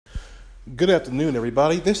Good afternoon,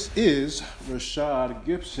 everybody. This is Rashad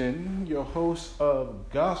Gibson, your host of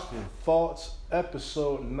Gospel Thoughts,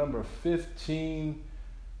 episode number 15.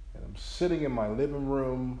 And I'm sitting in my living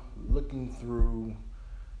room looking through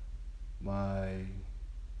my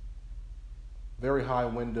very high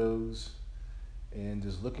windows and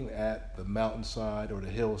just looking at the mountainside or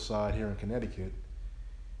the hillside here in Connecticut.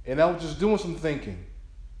 And I was just doing some thinking.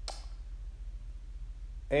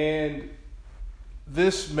 And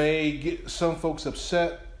this may get some folks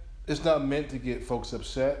upset. It's not meant to get folks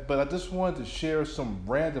upset, but I just wanted to share some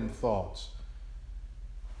random thoughts.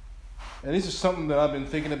 And this is something that I've been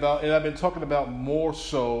thinking about, and I've been talking about more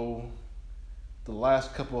so the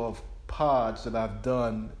last couple of pods that I've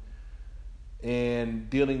done in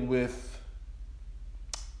dealing with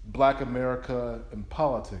Black America and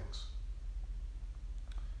politics.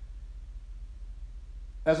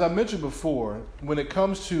 As I mentioned before, when it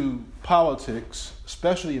comes to politics,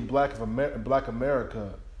 especially in Black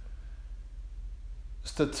America,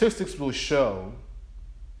 statistics will show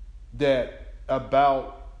that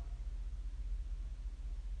about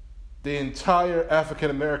the entire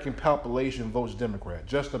African American population votes Democrat,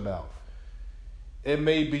 just about. It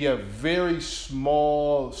may be a very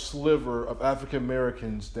small sliver of African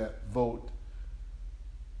Americans that vote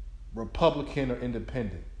Republican or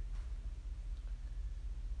Independent.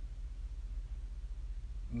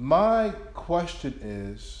 My question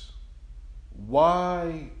is,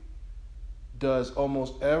 why does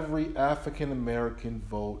almost every African American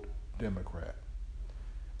vote Democrat?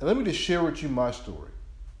 And let me just share with you my story.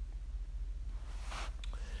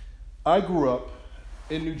 I grew up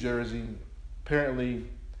in New Jersey. Apparently,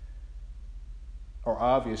 or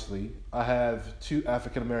obviously, I have two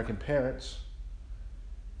African American parents.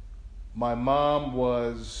 My mom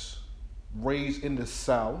was raised in the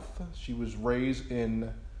South. She was raised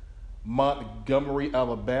in Montgomery,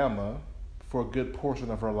 Alabama for a good portion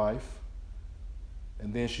of her life.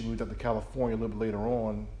 And then she moved up to California a little bit later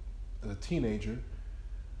on as a teenager.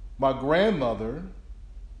 My grandmother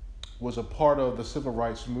was a part of the civil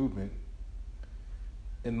rights movement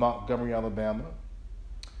in Montgomery, Alabama.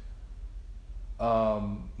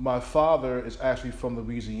 My father is actually from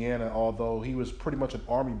Louisiana, although he was pretty much an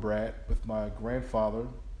army brat with my grandfather.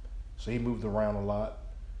 So he moved around a lot,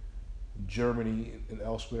 Germany and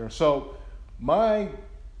elsewhere. So my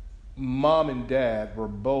mom and dad were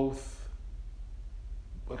both,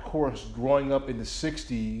 of course, growing up in the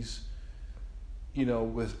 60s,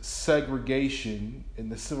 with segregation in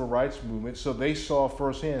the civil rights movement. So they saw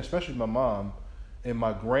firsthand, especially my mom and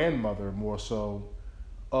my grandmother more so,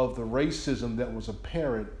 of the racism that was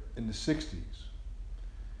apparent in the 60s.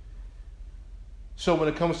 So when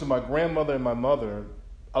it comes to my grandmother and my mother,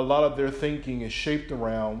 a lot of their thinking is shaped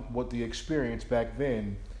around what they experienced back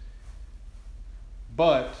then.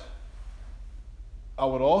 But I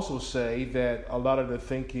would also say that a lot of their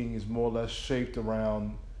thinking is more or less shaped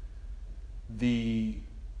around the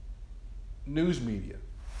news media,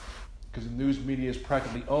 because the news media is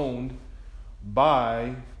practically owned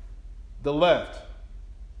by the left.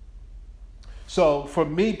 So for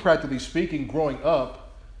me, practically speaking, growing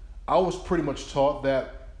up, I was pretty much taught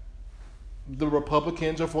that the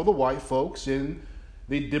Republicans are for the white folks and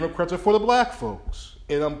the Democrats are for the black folks.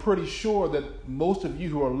 And I'm pretty sure that most of you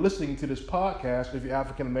who are listening to this podcast, if you're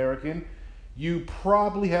African American, you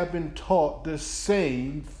probably have been taught the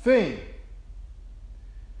same thing.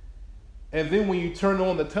 And then when you turn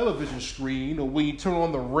on the television screen, or when you turn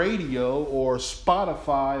on the radio or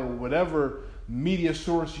Spotify or whatever media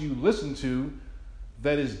source you listen to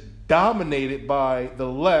that is dominated by the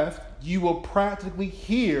left, you will practically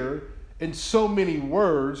hear in so many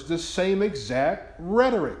words the same exact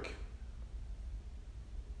rhetoric.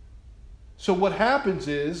 So what happens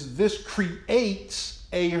is this creates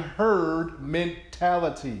a herd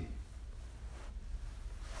mentality.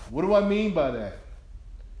 What do I mean by that?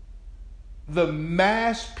 The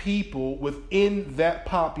mass people within that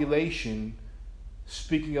population,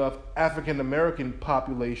 speaking of African American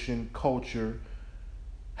population culture,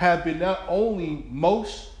 have been not only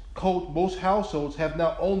most households have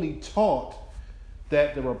not only taught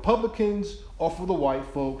that the Republicans are for the white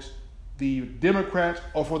folks, the Democrats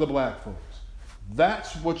are for the black folks.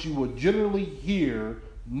 That's what you will generally hear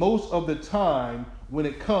most of the time when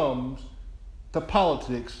it comes to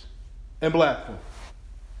politics and black folks.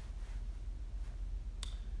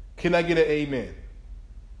 Can I get an amen?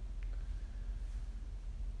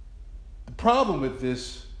 The problem with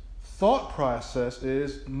this thought process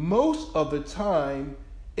is most of the time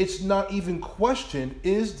it's not even questioned,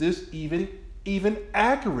 is this even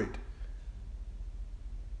accurate?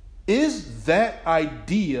 Is that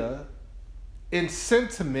idea and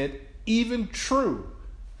sentiment even true?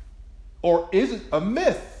 Or is it a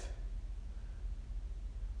myth?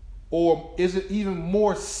 Or is it even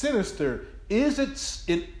more sinister? Is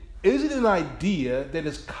it an idea that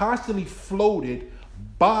is constantly floated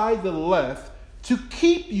by the left to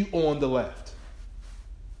keep you on the left?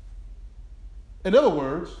 In other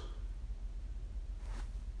words,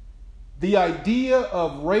 the idea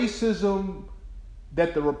of racism,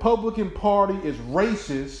 that the Republican Party is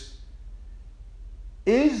racist,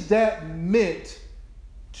 is that meant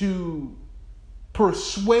to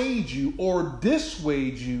persuade you or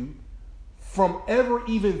dissuade you from ever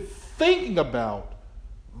even thinking about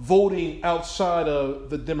voting outside of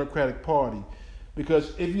the Democratic Party?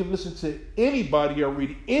 Because if you listen to anybody or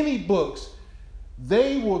read any books,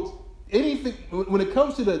 they will, anything, when it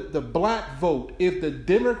comes to the black vote, if the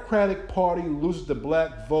Democratic Party loses the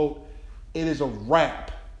black vote, it is a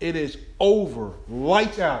wrap. It is over,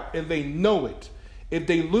 lights out, and they know it. If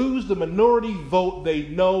they lose the minority vote, they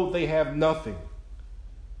know they have nothing.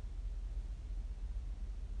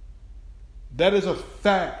 That is a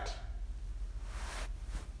fact.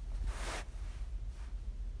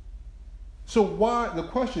 So the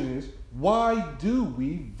question is, why do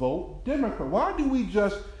we vote Democrat? Why do we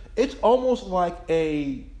just, it's almost like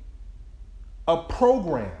a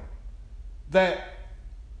program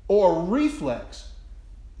or a reflex.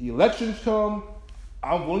 The elections come,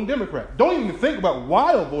 I'm voting Democrat. Don't even think about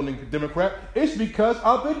why I'm voting Democrat. It's because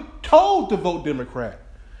I've been told to vote Democrat.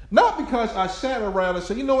 Not because I sat around and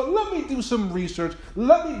said, you know what, let me do some research,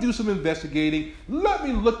 let me do some investigating, let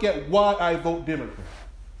me look at why I vote Democrat.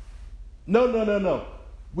 No.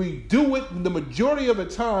 We do it the majority of the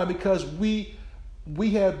time because we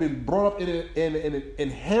have been brought up in an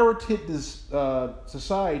inherited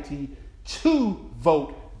society to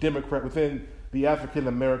vote Democrat within the African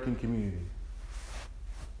American community.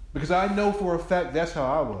 Because I know for a fact that's how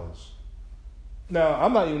I was. Now,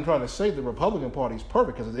 I'm not even trying to say the Republican Party is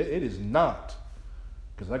perfect, because it is not.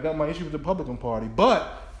 Because I got my issue with the Republican Party.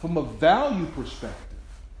 But from a value perspective,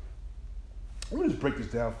 let me just break this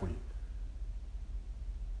down for you.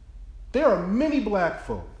 There are many black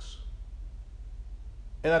folks,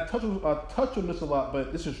 and I touch on this a lot,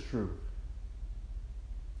 but this is true.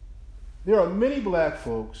 There are many black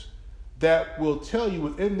folks that will tell you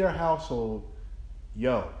within their household,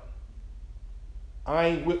 yo, I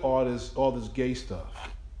ain't with all this gay stuff.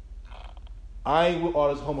 I ain't with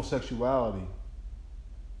all this homosexuality.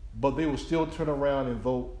 But they will still turn around and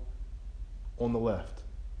vote on the left.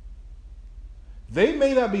 They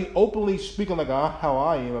may not be openly speaking like how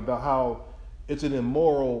I am about how it's an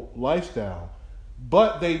immoral lifestyle,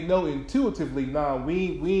 but they know intuitively,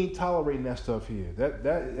 we ain't tolerating that stuff here.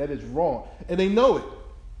 That is wrong. And they know it.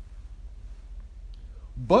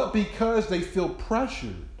 But because they feel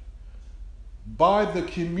pressured by the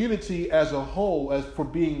community as a whole, as for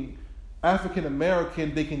being African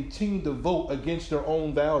American, they continue to vote against their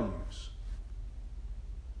own values.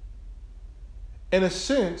 In a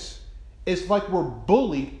sense, it's like we're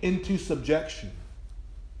bullied into subjection.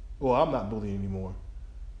 Well, I'm not bullied anymore.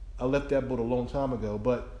 I left that boat a long time ago.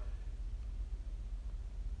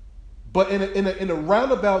 But in a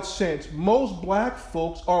roundabout sense, most black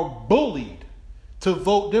folks are bullied to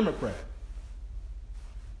vote Democrat.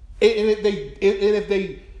 And if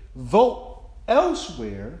they vote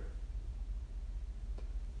elsewhere,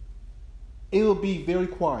 it will be very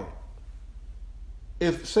quiet.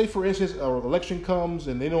 If, say, for instance, an election comes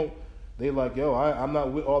and they're like, yo, I'm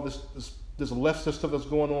not with all this leftist stuff that's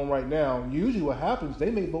going on right now. Usually what happens,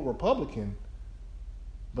 they may vote Republican,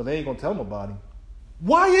 but they ain't going to tell nobody.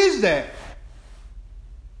 Why is that?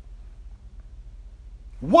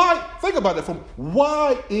 Why? Think about that.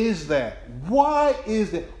 Why is that? Why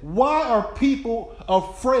is that? Why are people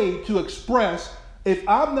afraid to express, if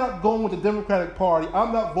I'm not going with the Democratic Party,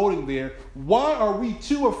 I'm not voting there? Why are we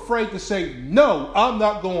too afraid to say, no, I'm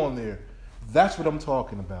not going there? That's what I'm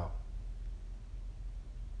talking about.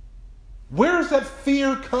 Where is that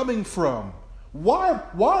fear coming from? Why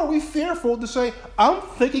are we fearful to say, I'm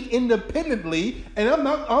thinking independently and I'm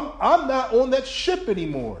not on that ship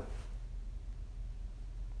anymore?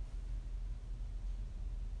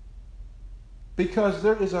 Because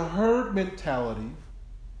there is a herd mentality.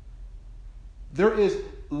 There is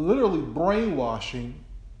literally brainwashing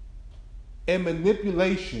and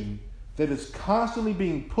manipulation that is constantly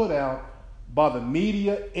being put out by the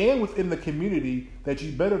media and within the community that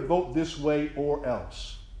you better vote this way or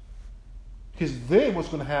else. Because then what's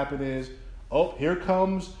going to happen is, oh, here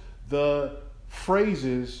comes the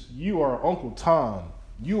phrases, you are Uncle Tom,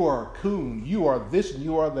 you are a coon, you are this and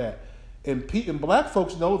you are that. And black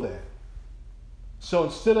folks know that. So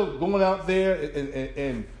instead of going out there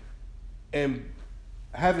and and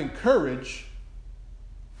having courage,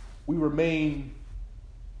 we remain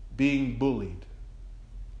being bullied.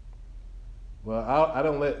 Well, I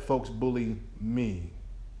don't let folks bully me.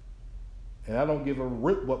 And I don't give a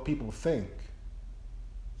rip what people think.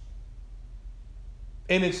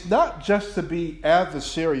 And it's not just to be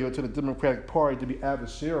adversarial to the Democratic Party, to be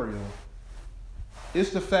adversarial. It's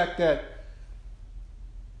the fact that,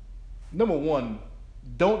 number one,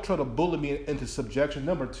 don't try to bully me into subjection.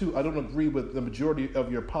 Number two, I don't agree with the majority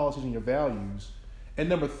of your policies and your values. And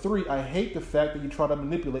number three, I hate the fact that you try to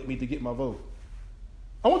manipulate me to get my vote.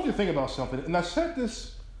 I want you to think about something. And I said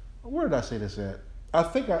this, where did I say this at? I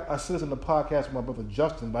think I said this in the podcast with my brother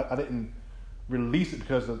Justin, but I didn't release it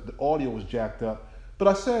because the audio was jacked up. But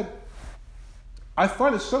I said, I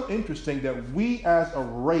find it so interesting that we as a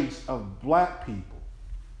race of black people,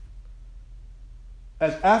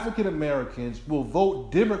 as African Americans, will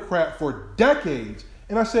vote Democrat for decades.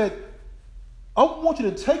 And I said, I want you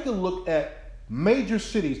to take a look at major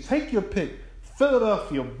cities. Take your pick.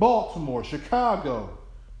 Philadelphia, Baltimore, Chicago,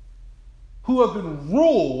 who have been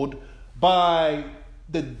ruled by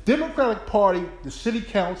the Democratic Party, the city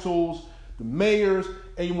councils, the mayors,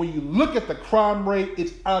 and when you look at the crime rate,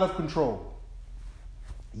 it's out of control.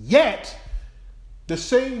 Yet, the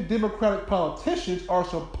same Democratic politicians are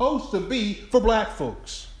supposed to be for black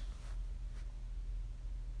folks.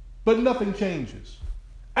 But nothing changes.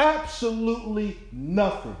 Absolutely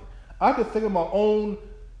nothing. I could think of my own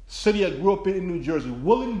city I grew up in New Jersey,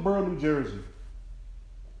 Willingboro, New Jersey.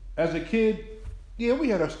 As a kid, yeah, we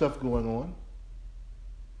had our stuff going on.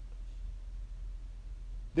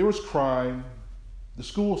 There was crime. The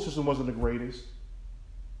school system wasn't the greatest,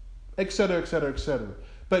 et cetera, et cetera, et cetera.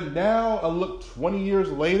 But now I look 20 years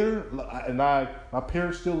later, and my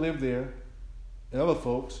parents still live there, and other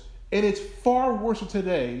folks, and it's far worse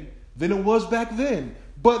today than it was back then.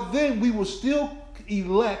 But then we will still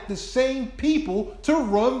elect the same people to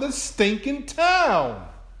run the stinking town.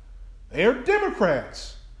 They're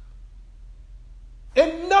Democrats.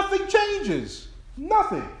 And nothing changes.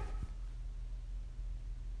 Nothing.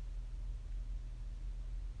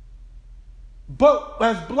 But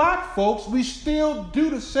as black folks, we still do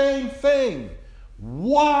the same thing.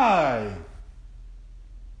 Why?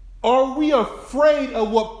 Are we afraid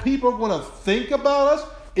of what people are going to think about us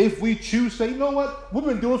if we choose to say, you know what, we've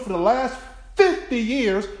been doing it for the last 50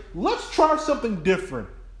 years, let's try something different.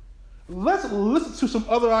 Let's listen to some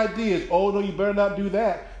other ideas. Oh, no, you better not do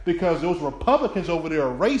that because those Republicans over there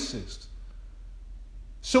are racist.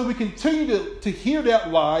 So we continue to hear that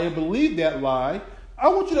lie and believe that lie. I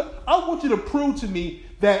want you to prove to me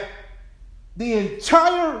that the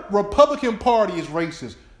entire Republican Party is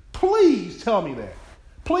racist. Please tell me that.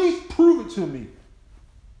 Please prove it to me.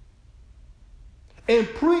 And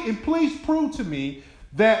please prove to me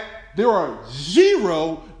that there are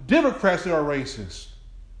 0 Democrats that are racist.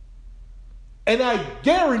 And I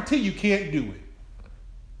guarantee you can't do it.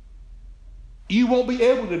 You won't be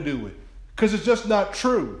able to do it because it's just not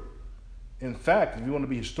true. In fact, if you want to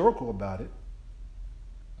be historical about it,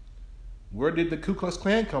 where did the Ku Klux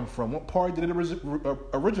Klan come from? What party did it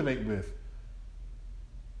originate with?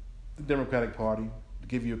 The Democratic Party, to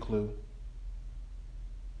give you a clue.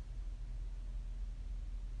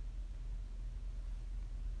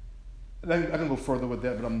 I can go further with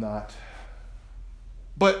that, but I'm not.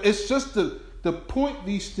 But it's just to point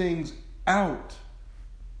these things out.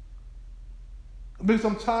 Because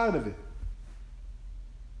I'm tired of it.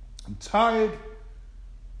 I'm tired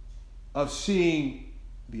of seeing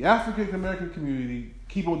the African American community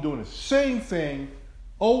keep on doing the same thing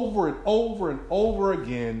over and over and over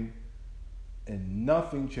again, and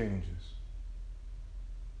nothing changes.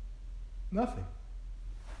 Nothing.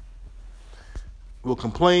 We'll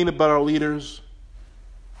complain about our leaders.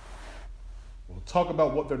 We'll talk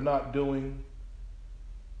about what they're not doing.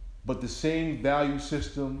 But the same value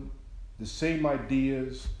system, the same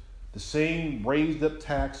ideas, the same raised up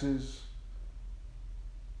taxes,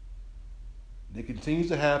 it continues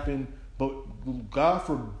to happen, but God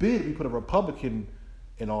forbid we put a Republican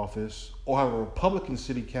in office or have a Republican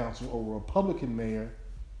city council or a Republican mayor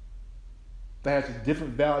that has a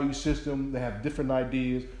different value system, that have different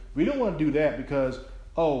ideas. We don't want to do that because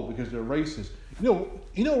they're racist. You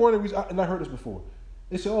know one of the reasons, and I heard this before.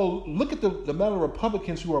 They say, look at the amount of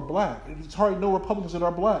Republicans who are black. It's hardly no Republicans that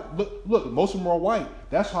are black. Look, most of them are white.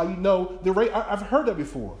 That's how you know the race. I've heard that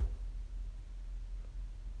before.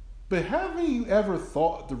 But haven't you ever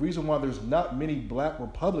thought the reason why there's not many black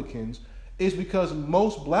Republicans is because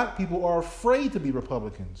most black people are afraid to be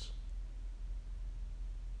Republicans?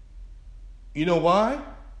 You know why?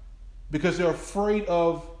 Because they're afraid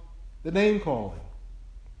of the name calling.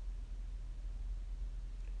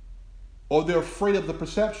 Or they're afraid of the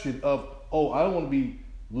perception of, oh, I don't want to be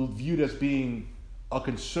viewed as being a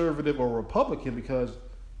conservative or Republican because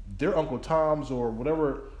they're Uncle Tom's or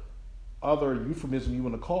whatever other euphemism you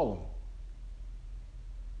want to call them.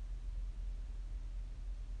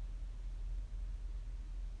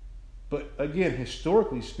 But again,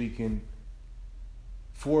 historically speaking,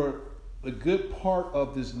 for a good part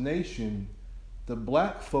of this nation, the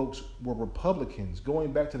black folks were Republicans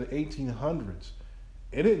going back to the 1800s.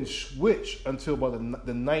 It didn't switch until about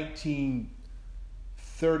the 1930s,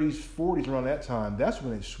 40s, around that time. That's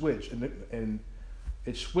when it switched. And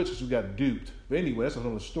it switched because we got duped. But anyway, that's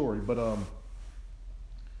another story. But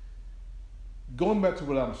going back to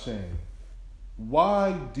what I'm saying,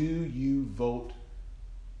 why do you vote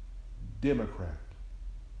Democrat?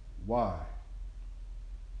 Why?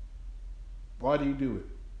 Why do you do it?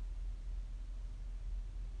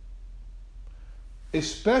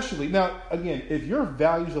 Especially, now, again, if your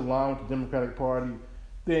values align with the Democratic Party,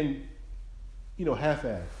 then,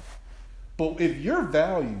 half-ass. But if your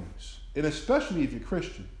values, and especially if you're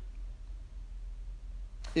Christian,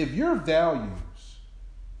 if your values,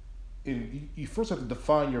 and you first have to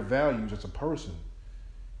define your values as a person,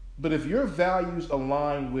 but if your values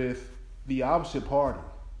align with the opposite party,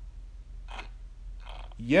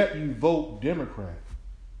 yet you vote Democrat,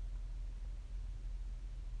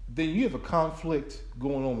 then you have a conflict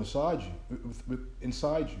going on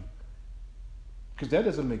inside you. Because that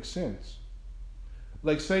doesn't make sense.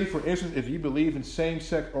 Like, say, for instance, if you believe in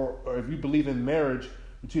same-sex, or if you believe in marriage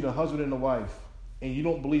between a husband and a wife, and you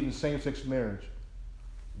don't believe in same-sex marriage,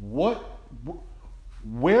 where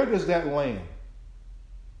does that land?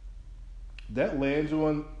 That lands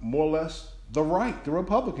on more or less the right, the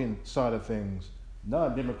Republican side of things,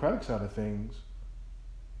 not the Democratic side of things.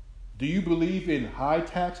 Do you believe in high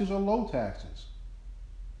taxes or low taxes?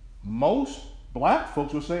 Most black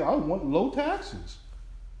folks will say, I want low taxes.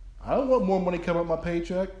 I don't want more money coming out my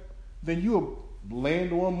paycheck. Then you will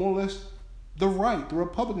land on more or less the right, the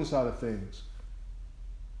Republican side of things.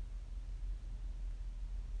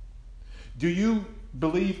 Do you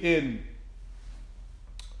believe in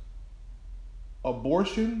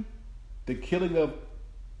abortion, the killing of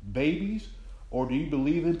babies, or do you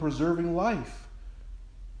believe in preserving life?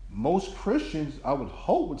 Most Christians, I would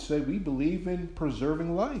hope, would say we believe in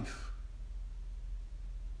preserving life.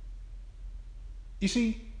 You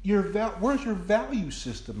see, where's your value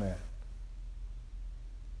system at?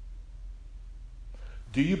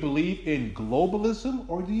 Do you believe in globalism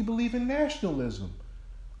or do you believe in nationalism?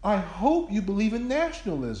 I hope you believe in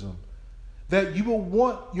nationalism. That you will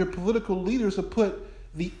want your political leaders to put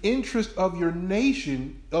the interest of your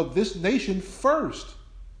nation, of this nation, first,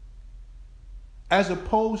 as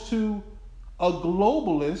opposed to a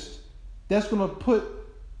globalist that's going to put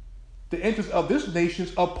the interest of this nation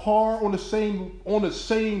apart on the same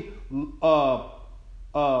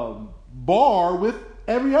bar with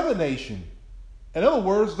every other nation. In other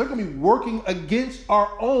words, they're going to be working against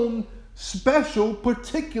our own special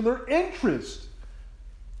particular interest.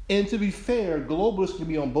 And to be fair, globalists can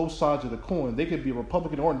be on both sides of the coin. They could be a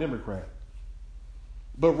Republican or a Democrat.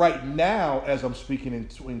 But right now, as I'm speaking in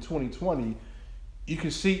 2020, you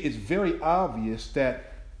can see it's very obvious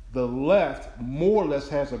that the left more or less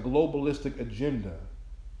has a globalistic agenda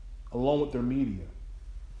along with their media.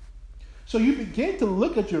 So you begin to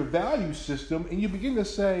look at your value system and you begin to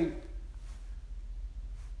say,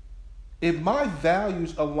 if my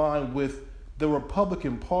values align with the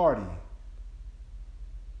Republican Party,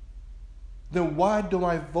 then why don't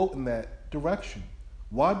I vote in that direction?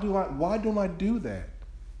 Why don't I do that?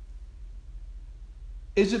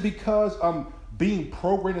 Is it because I'm being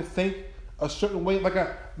programmed to think a certain way? Like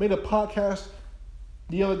I made a podcast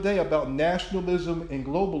the other day about nationalism and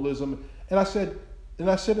globalism, and I said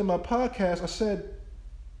in my podcast, I said,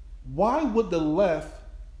 why would the left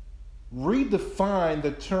redefine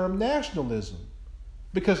the term nationalism?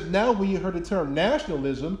 Because now when you heard the term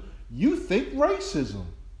nationalism, you think racism.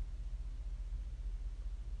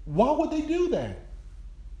 Why would they do that?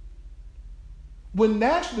 When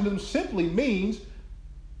nationalism simply means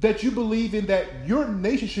that you believe in that your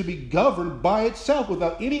nation should be governed by itself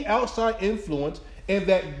without any outside influence, and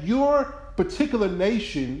that your particular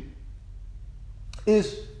nation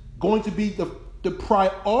is going to be the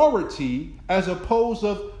priority as opposed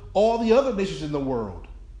to all the other nations in the world.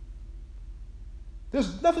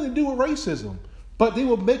 There's nothing to do with racism, but they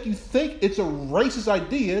will make you think it's a racist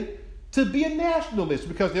idea to be a nationalist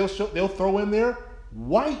because they'll throw in there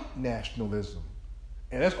white nationalism,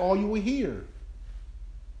 and that's all you will hear.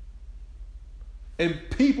 And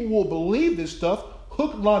people will believe this stuff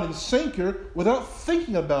hook, line, and sinker without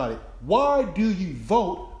thinking about it. Why do you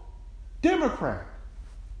vote Democrat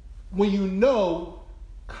when you know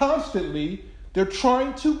constantly they're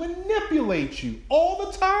trying to manipulate you all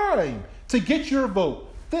the time to get your vote?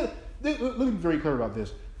 Let me be very clear about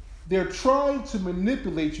this. They're trying to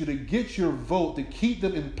manipulate you to get your vote, to keep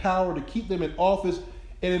them in power, to keep them in office.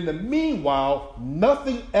 And in the meanwhile,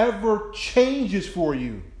 nothing ever changes for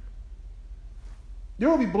you. There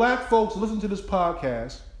will be black folks listening to this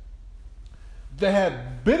podcast that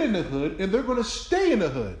have been in the hood and they're going to stay in the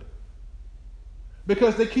hood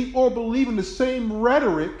because they keep on believing the same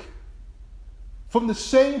rhetoric from the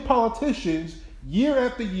same politicians year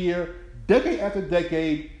after year, decade after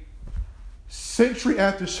decade, century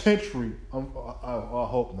after century. I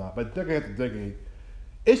hope not, but decade after decade.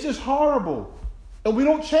 It's just horrible. And we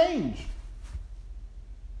don't change.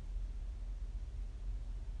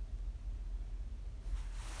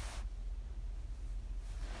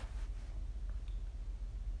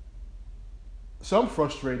 So I'm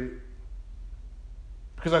frustrated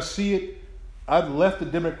because I see it. I've left the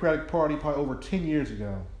Democratic Party probably over 10 years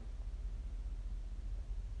ago.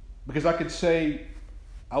 Because I could say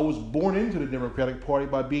I was born into the Democratic Party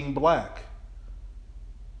by being black.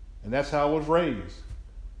 And that's how I was raised.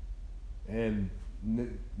 And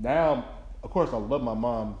now, of course, I love my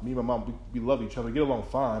mom. Me and my mom, we love each other. We get along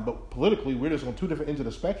fine. But politically, we're just on two different ends of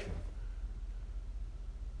the spectrum.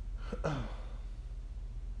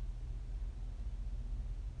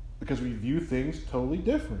 Because we view things totally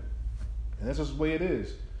different. And that's just the way it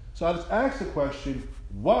is. So I just asked the question,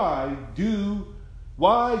 why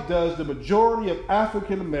does the majority of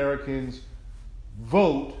African Americans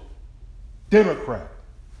vote Democrat?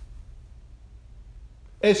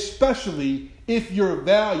 Especially if your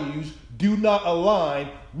values do not align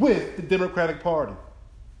with the Democratic Party.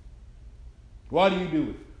 Why do you do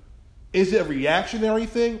it? Is it a reactionary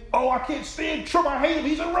thing? Oh, I can't stand Trump. I hate him.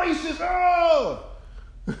 He's a racist. Oh!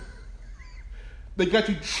 They got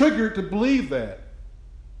you triggered to believe that.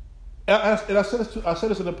 And I said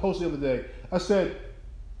this in a post the other day. I said,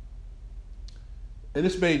 and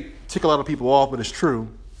this may tick a lot of people off, but it's true.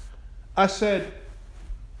 I said,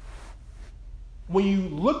 when you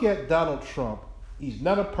look at Donald Trump, he's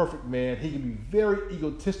not a perfect man. He can be very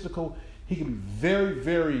egotistical. He can be very,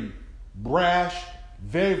 very brash,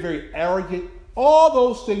 very, very arrogant. All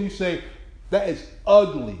those things you say, that is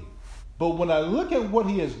ugly. But when I look at what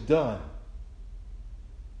he has done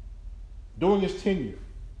during his tenure,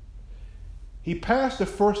 he passed the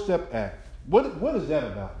First Step Act. What is that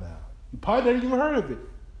about now? You probably never even heard of it.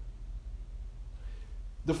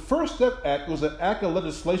 The First Step Act was an act of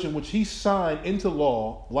legislation which he signed into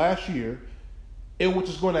law last year, and which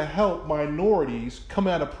is going to help minorities come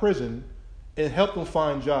out of prison and help them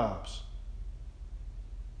find jobs.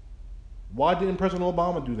 Why didn't President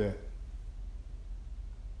Obama do that?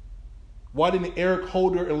 Why didn't Eric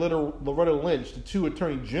Holder and Loretta Lynch, the two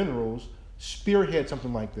attorney generals, spearhead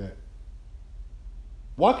something like that?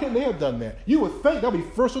 Why couldn't they have done that? You would think that would be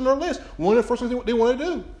first on their list. One of the first things they want to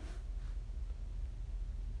do.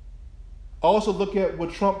 Also look at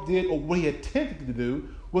what Trump did, or what he attempted to do,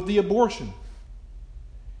 with the abortion.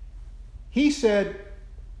 He said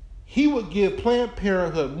he would give Planned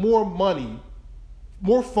Parenthood more money,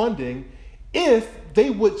 more funding, if they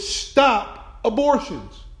would stop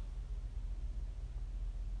abortions.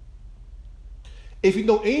 If you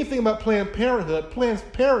know anything about Planned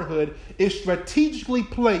Parenthood is strategically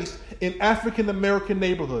placed in African American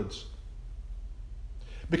neighborhoods.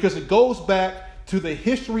 Because it goes back to the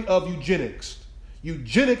history of eugenics.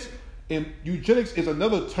 Eugenics is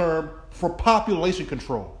another term for population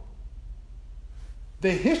control.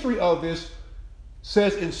 The history of this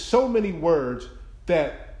says in so many words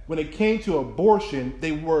that when it came to abortion,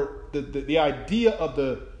 they were the idea of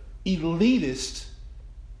the elitists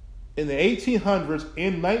in the 1800s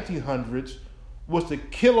and 1900s was to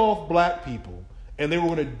kill off black people. And they were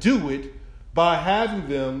going to do it by having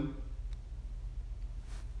them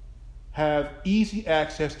have easy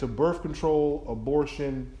access to birth control,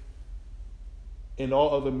 abortion, and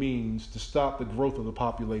all other means to stop the growth of the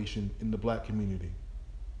population in the black community.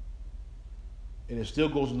 And it still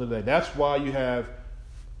goes into that. That's why you have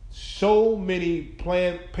so many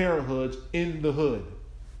Planned Parenthoods in the hood.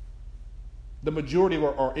 The majority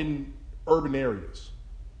are in urban areas,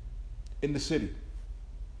 in the city,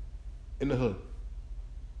 in the hood.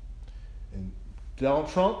 And Donald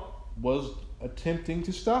Trump was attempting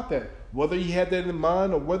to stop that. Whether he had that in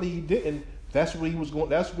mind or whether he didn't, that's what he was going.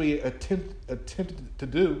 That's what he attempted to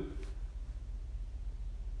do.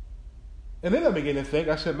 And then I began to think.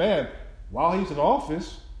 I said, man, while he's in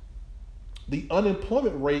office, the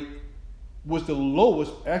unemployment rate was the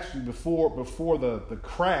lowest actually before the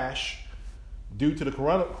crash due to the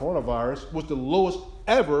coronavirus was the lowest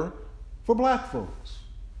ever for black folks.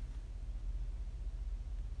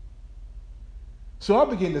 So I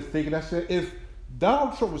began to think, and I said, if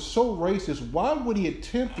Donald Trump was so racist, why would he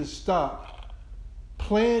attempt to stop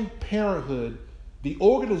Planned Parenthood, the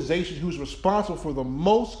organization who's responsible for the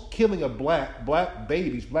most killing of black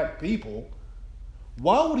babies, black people?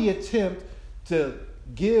 Why would he attempt to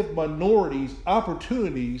give minorities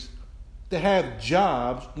opportunities to have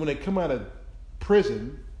jobs when they come out of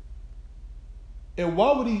prison? And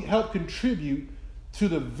why would he help contribute to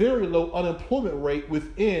the very low unemployment rate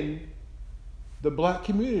within the black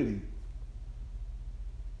community?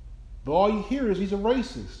 But all you hear is he's a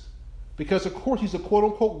racist. Because, of course, he's a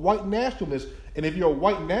quote-unquote white nationalist. And if you're a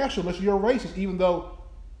white nationalist, you're a racist, even though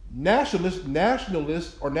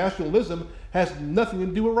nationalist or nationalism has nothing to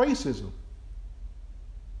do with racism.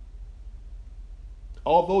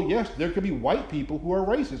 Although, yes, there could be white people who are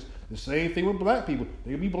racist. The same thing with black people.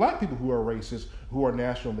 There could be black people who are racist, who are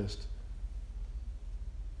nationalists.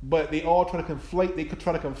 But they all try to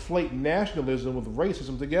conflate nationalism with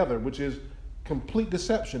racism together, which is complete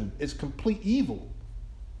deception. It's complete evil.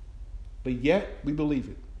 But yet, we believe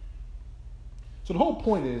it. So the whole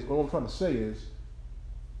point is, what I'm trying to say is,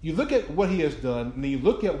 you look at what he has done, and then you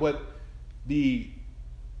look at what the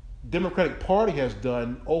Democratic Party has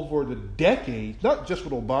done over the decades, not just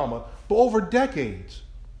with Obama, but over decades.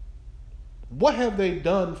 What have they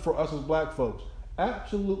done for us as black folks?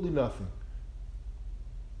 Absolutely nothing.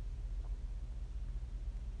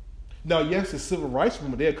 Now, yes, the civil rights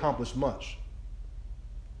movement, they accomplished much.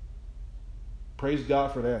 Praise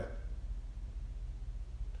God for that.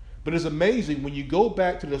 But it's amazing when you go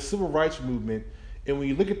back to the civil rights movement and when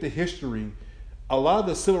you look at the history, a lot of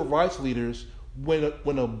the civil rights leaders,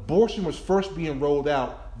 when abortion was first being rolled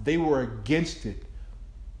out, they were against it.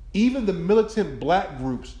 Even the militant black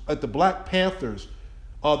groups, like the Black Panthers,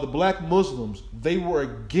 the black Muslims, they were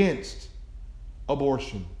against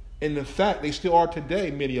abortion. And in fact, they still are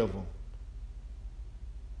today, many of them.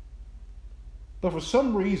 But for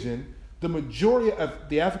some reason, the majority of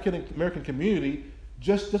the African American community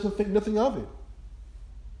just doesn't think nothing of it.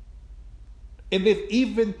 And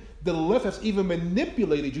the left has even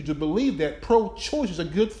manipulated you to believe that pro-choice is a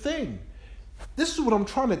good thing. This is what I'm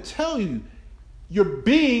trying to tell you. You're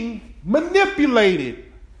being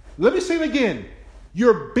manipulated. Let me say it again.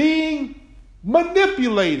 You're being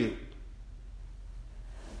manipulated.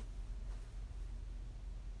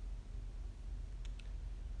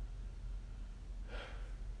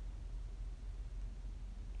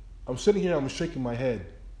 I'm sitting here, I'm shaking my head.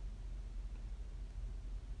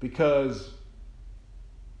 Because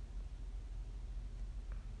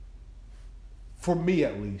for me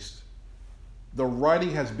at least, the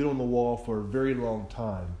writing has been on the wall for a very long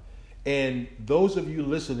time. And those of you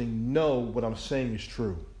listening know what I'm saying is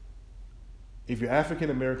true. If you're African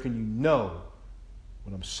American, you know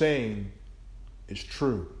what I'm saying is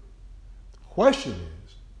true. The question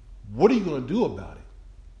is, what are you going to do about it?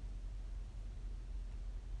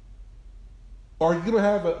 Are you going to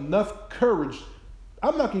have enough courage?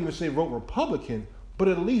 I'm not going to even say vote Republican, but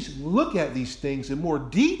at least look at these things in more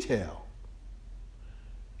detail.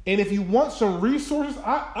 And if you want some resources,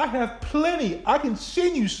 I have plenty. I can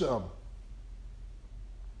send you some.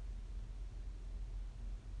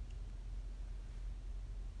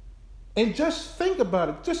 And just think about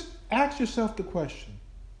it. Just ask yourself the question.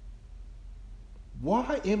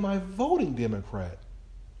 Why am I voting Democrat?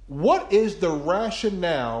 What is the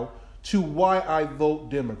rationale to why I vote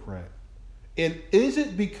Democrat? And is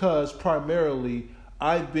it because primarily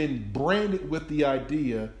I've been branded with the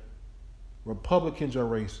idea Republicans are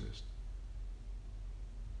racist?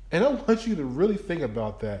 And I want you to really think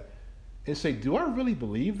about that and say, do I really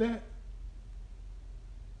believe that?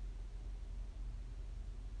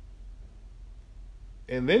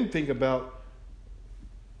 And then think about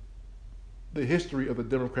the history of the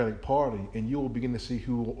Democratic Party, and you will begin to see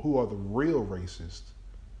who are the real racists.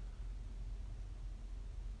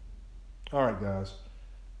 All right, guys.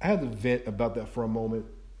 I had to vent about that for a moment.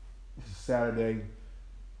 This is Saturday.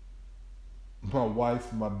 My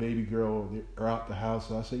wife and my baby girl are out the house.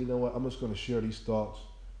 So I said, you know what? I'm just going to share these thoughts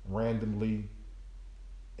randomly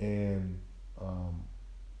and,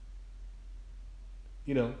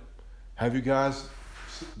 have you guys,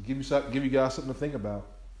 give you guys something to think about.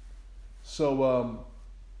 So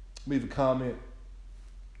leave a comment,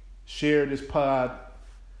 share this pod,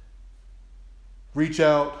 reach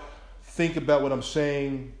out, think about what I'm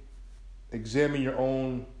saying, examine your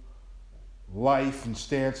own life and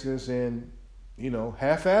stances, and,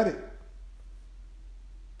 half at it.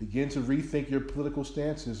 Begin to rethink your political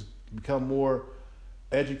stances, become more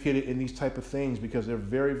educated in these type of things because they're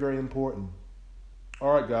very, very important.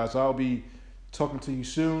 All right, guys, I'll be talking to you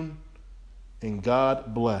soon, and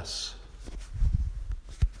God bless.